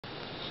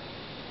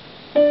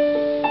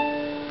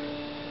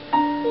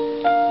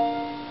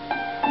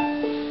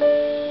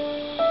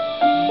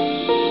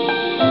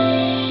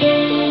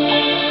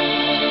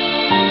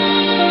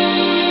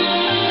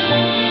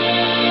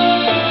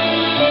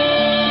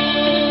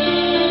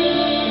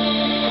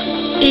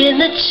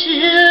the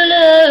chill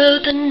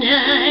of the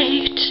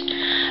night,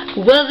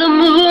 while the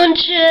moon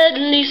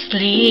gently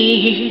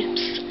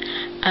sleeps,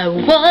 I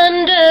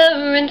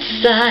wander in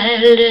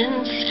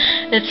silence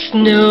at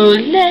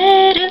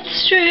snow-laden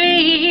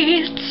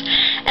streets,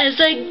 as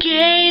I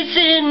gaze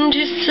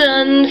into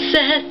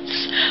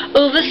sunsets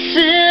over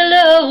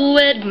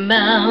silhouette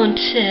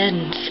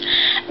mountains.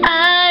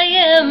 I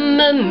am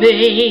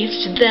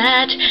amazed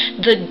that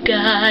the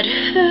God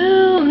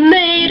who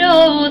made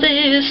all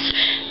this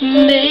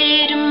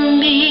made me.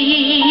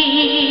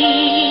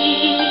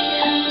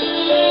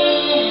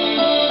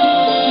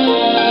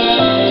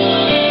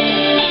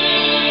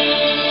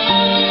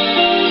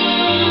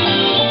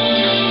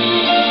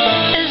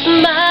 As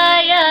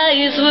my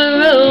eyes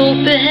were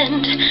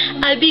opened,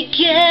 I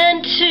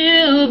began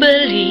to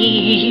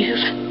believe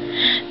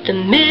the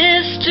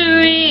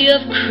mystery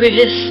of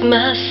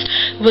Christmas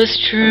was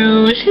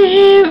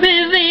truly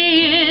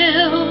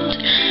revealed.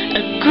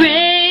 A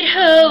great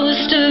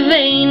host of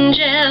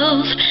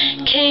angels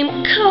came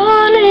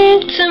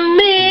calling to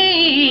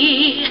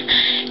me,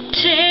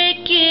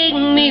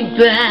 taking me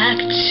back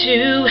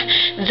to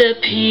the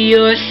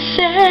pure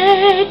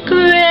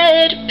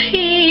sacred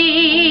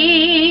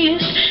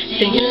peace,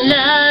 singing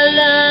la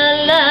la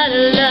la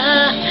la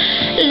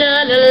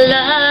la la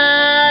la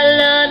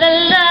la la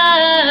la.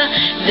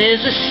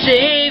 There's a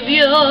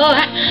Savior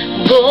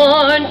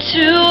born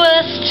to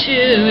us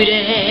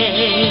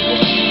today,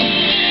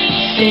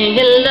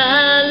 singing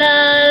la la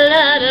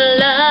la la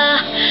la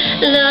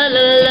la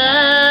la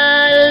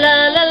la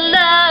la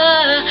la.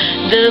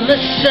 The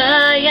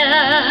Messiah,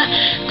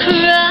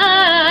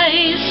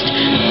 Christ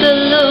the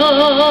Lord.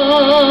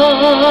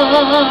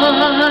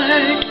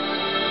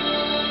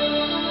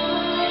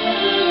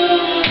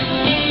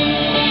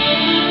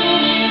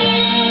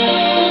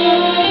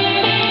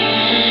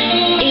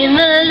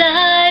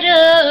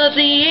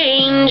 The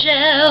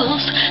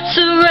angels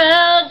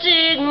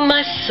surrounding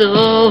my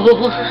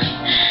soul,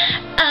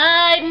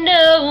 I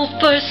know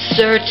for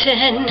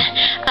certain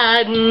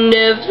I'm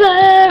never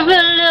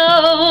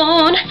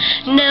alone.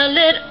 Now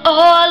let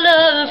all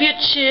of your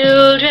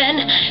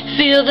children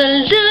feel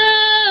the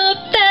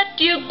love that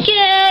you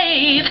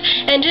gave,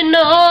 and in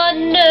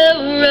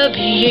honor of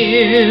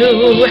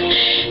you,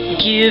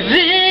 give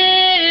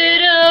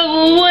it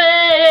away,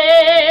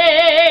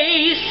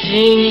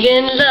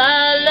 singing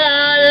la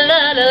la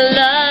la la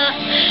la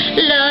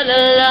la la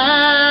la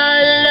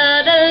la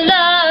la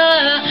la.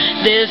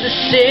 There's a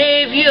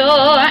Savior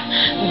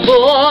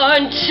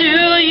born to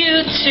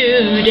you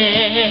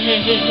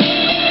today,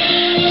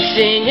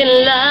 singing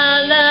la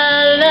la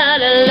la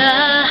la la la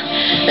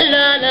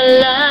la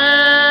la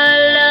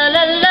la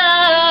la la.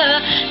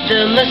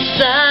 The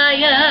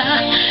Messiah,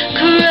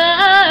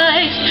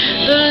 Christ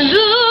the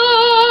Lord.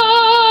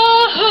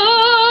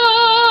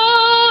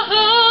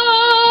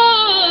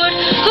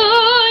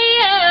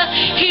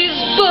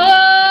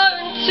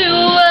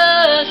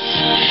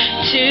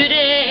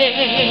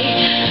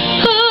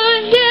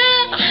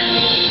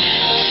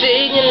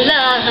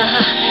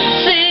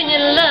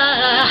 Singing la,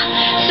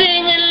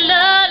 singing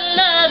la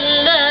la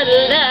la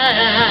la.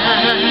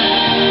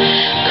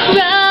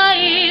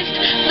 Christ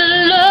the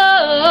Lord.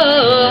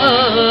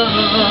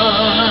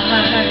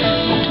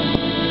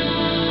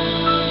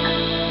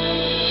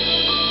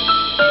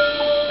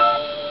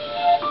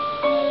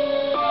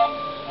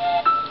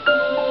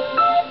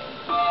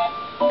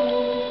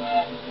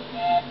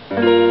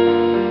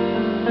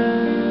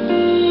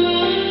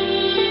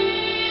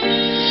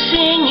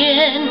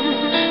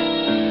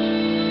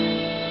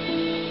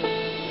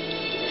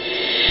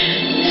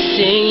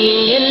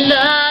 Singing